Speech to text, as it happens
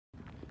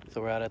So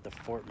we're out at the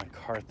Fort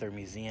MacArthur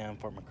Museum,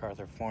 Fort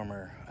MacArthur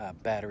former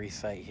battery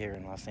site here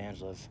in Los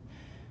Angeles.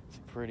 It's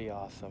pretty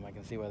awesome. I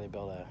can see why they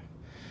built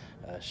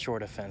a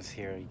short fence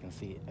here. You can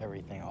see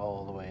everything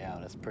all the way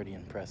out. It's pretty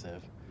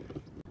impressive.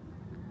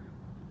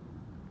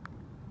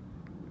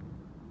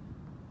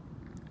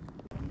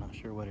 I'm not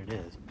sure what it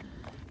is,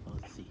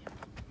 but let's see.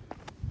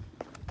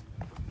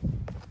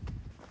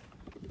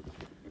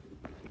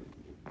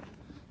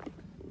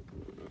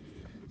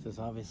 This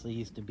obviously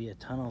used to be a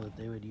tunnel that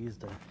they would use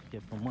to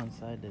get from one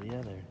side to the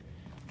other.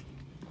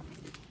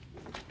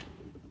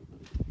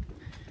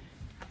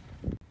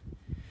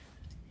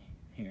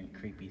 Hearing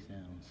creepy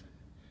sounds.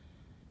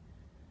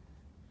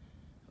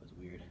 That was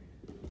weird.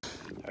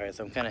 Alright,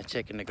 so I'm kind of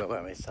checking to go by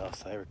myself,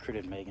 so I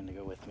recruited Megan to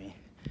go with me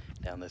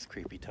down this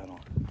creepy tunnel.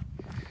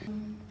 I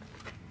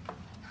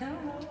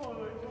don't know.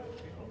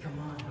 Come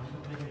on,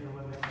 don't make me go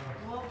by myself.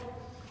 Well,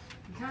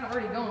 you're kind of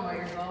already going by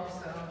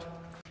yourself, so.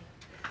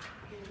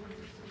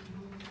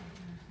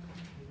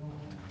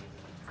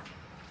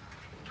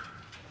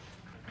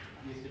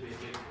 Used to be a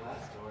big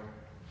glass door.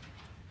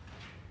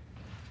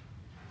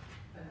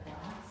 A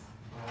glass?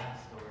 Glass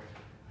door.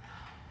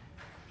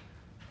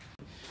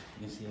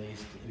 You see, I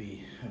used to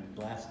be a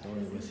glass door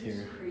that was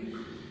here. Oh,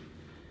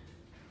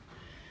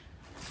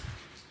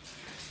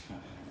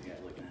 we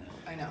got looking at it.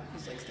 I know,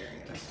 he's like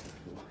staring at us.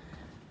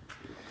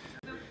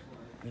 Cool.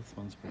 This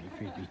one's pretty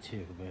creepy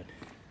too, but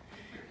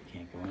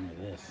can't go into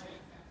this.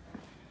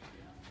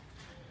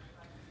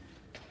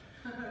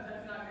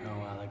 Oh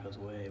wow, that goes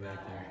way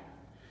back there.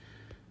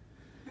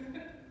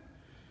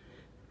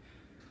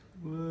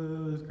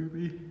 Whoa, that's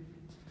creepy.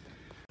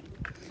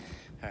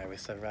 Alright, we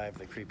survived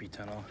the creepy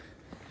tunnel.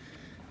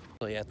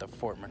 At the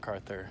Fort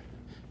MacArthur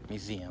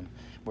Museum.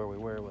 Where we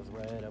were was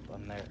right up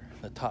on there,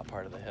 the top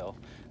part of the hill.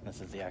 And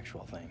this is the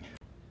actual thing.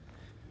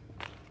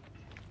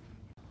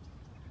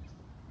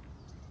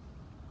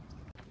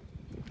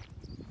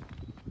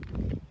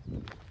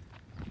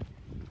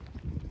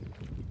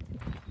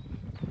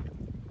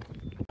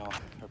 Now,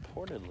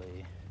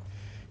 reportedly,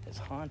 it's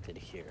haunted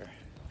here.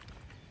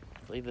 I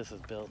believe this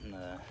was built in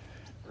the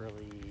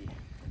early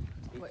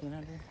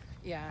 1800s.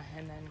 Yeah,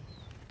 and then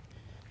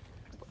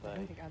Like I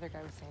think the other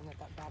guy was saying that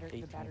the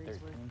batteries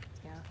were,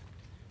 yeah.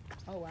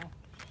 Oh wow.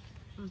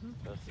 Mm-hmm.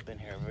 So it's been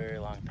here a very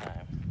long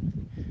time.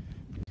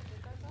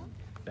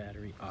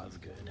 Battery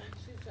Osgood.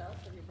 She's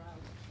jealous of your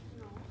brows.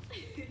 No.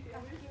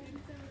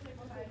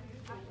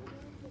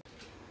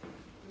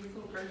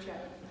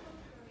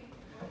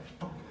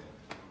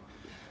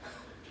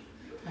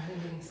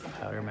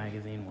 Powder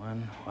Magazine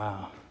 1.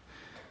 Wow.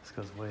 This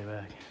goes way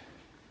back.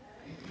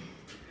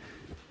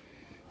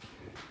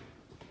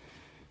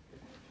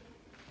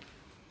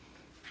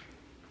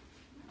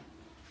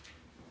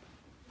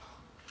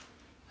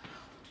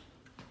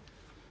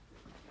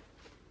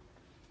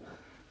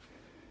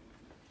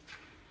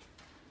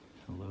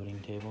 A loading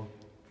table.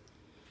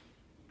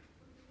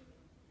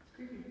 It's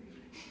creepy.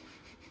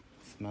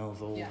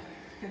 Smells old. Yeah,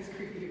 it's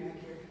creepy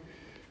back here.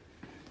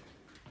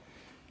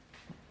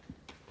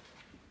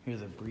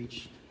 Here's a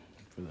breech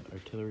for the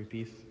artillery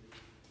piece.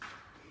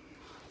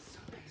 It's so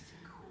nice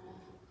and cool.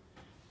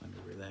 Wonder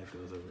where that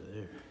goes over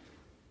there.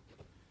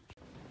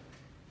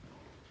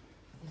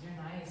 These are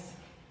nice.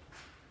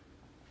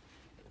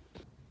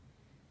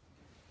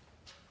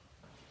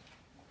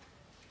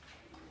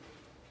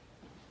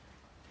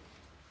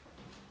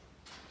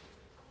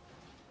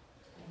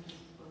 And this is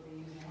what they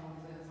use in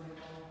homes as like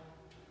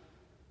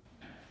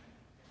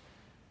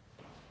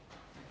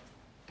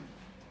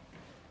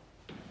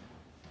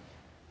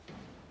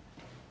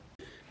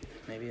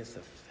Maybe it's the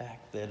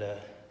fact that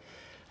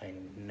I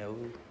know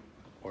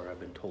or I've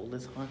been told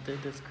it's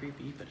haunted that's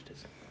creepy, but it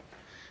is.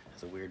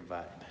 It's a weird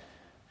vibe.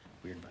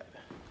 Weird vibe.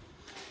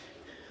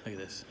 Look at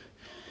this.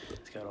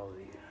 It's got all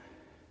the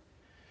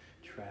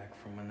track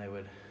from when they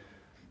would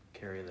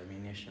carry the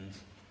munitions.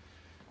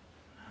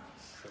 Oh,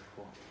 so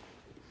cool.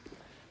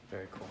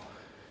 Very cool.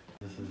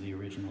 This is the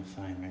original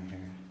sign right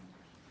here.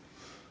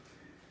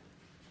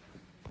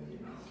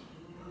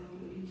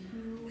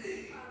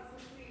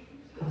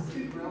 Let's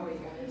do Broadway,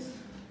 guys.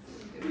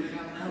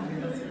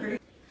 That's great.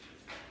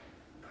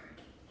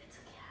 It's a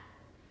cat.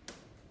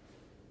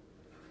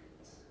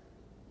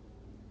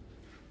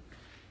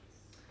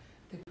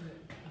 They put,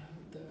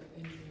 the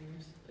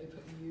engineers, they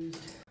put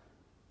used.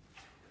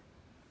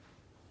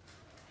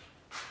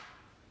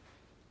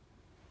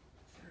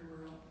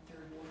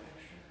 Third war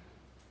extra.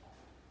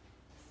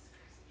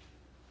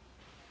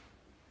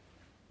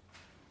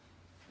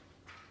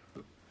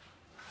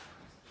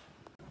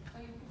 Oh,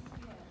 you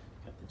can see it.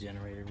 Got the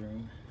generator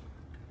room.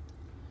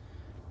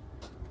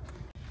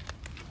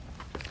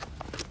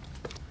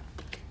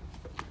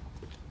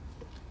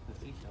 The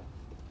seashell.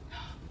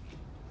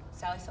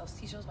 Sally sells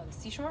seashells by the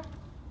seashore?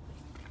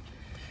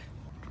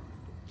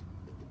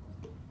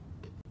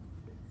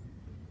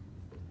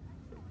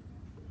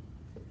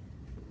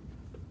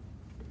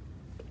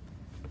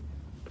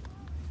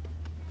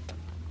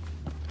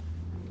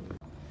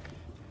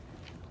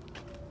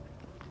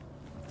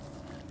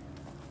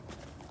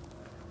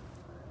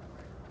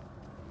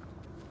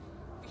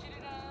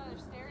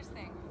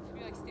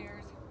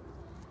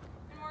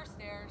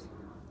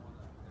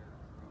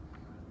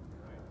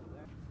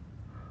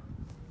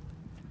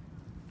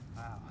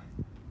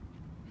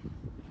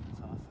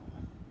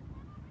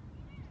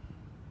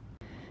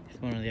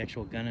 one of the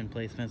actual gun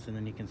emplacements, and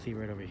then you can see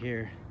right over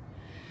here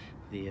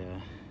the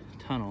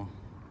tunnel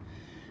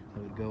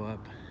that would go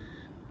up.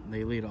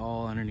 They lead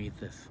all underneath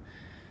this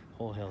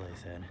whole hill, they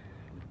said.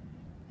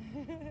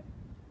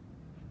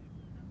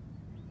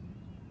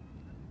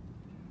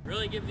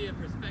 Really gives you a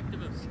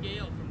perspective of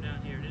scale from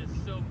down here. It is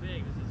so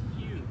big. This is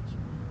huge.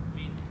 I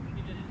mean,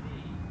 you can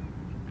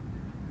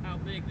see how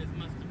big this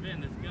must have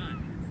been, this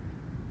gun.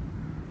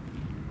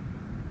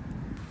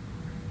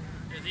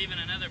 There's even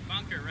another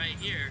bunker right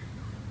here.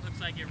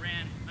 Looks like it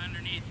ran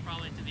underneath,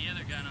 probably to the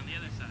other gun on the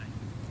other side.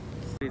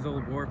 These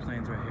old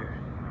warplanes right here.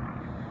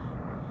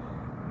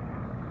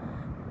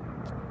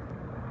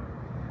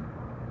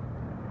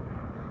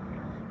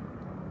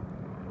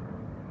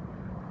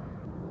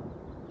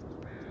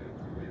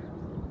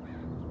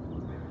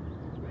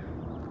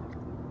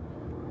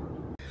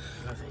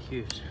 That's a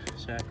huge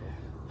shackle.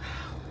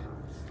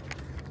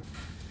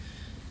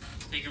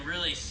 So you can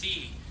really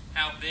see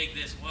how big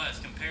this was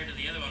compared to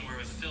the other one where it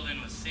was filled in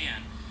with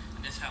sand.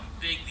 And just how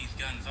big these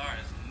guns are.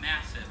 It's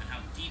massive, and how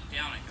deep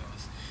down it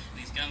goes.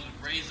 And these guns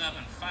would raise up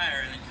and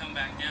fire and then come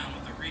back down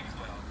with a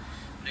recoil.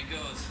 But it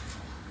goes,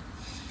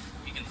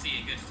 you can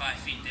see a good 5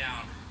 feet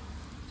down.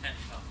 10,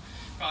 well,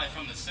 probably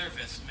from the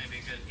surface, maybe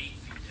a good 8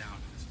 feet down.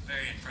 It's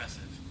very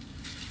impressive.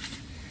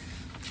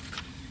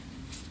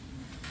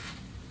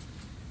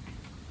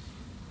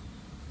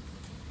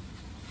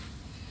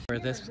 Where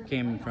this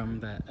came from,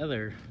 that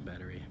other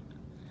battery.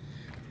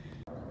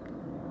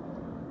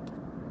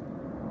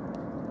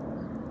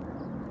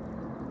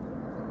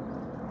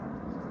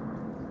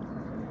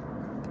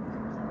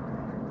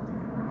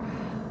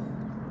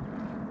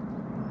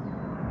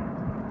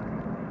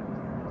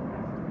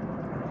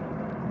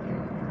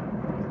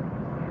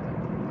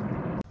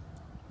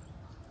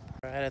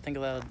 Alright, I think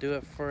that'll do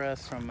it for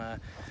us from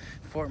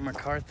Fort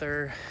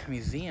MacArthur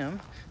Museum.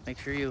 Make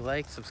sure you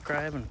like,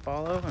 subscribe, and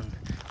follow, and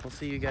we'll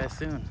see you guys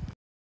soon.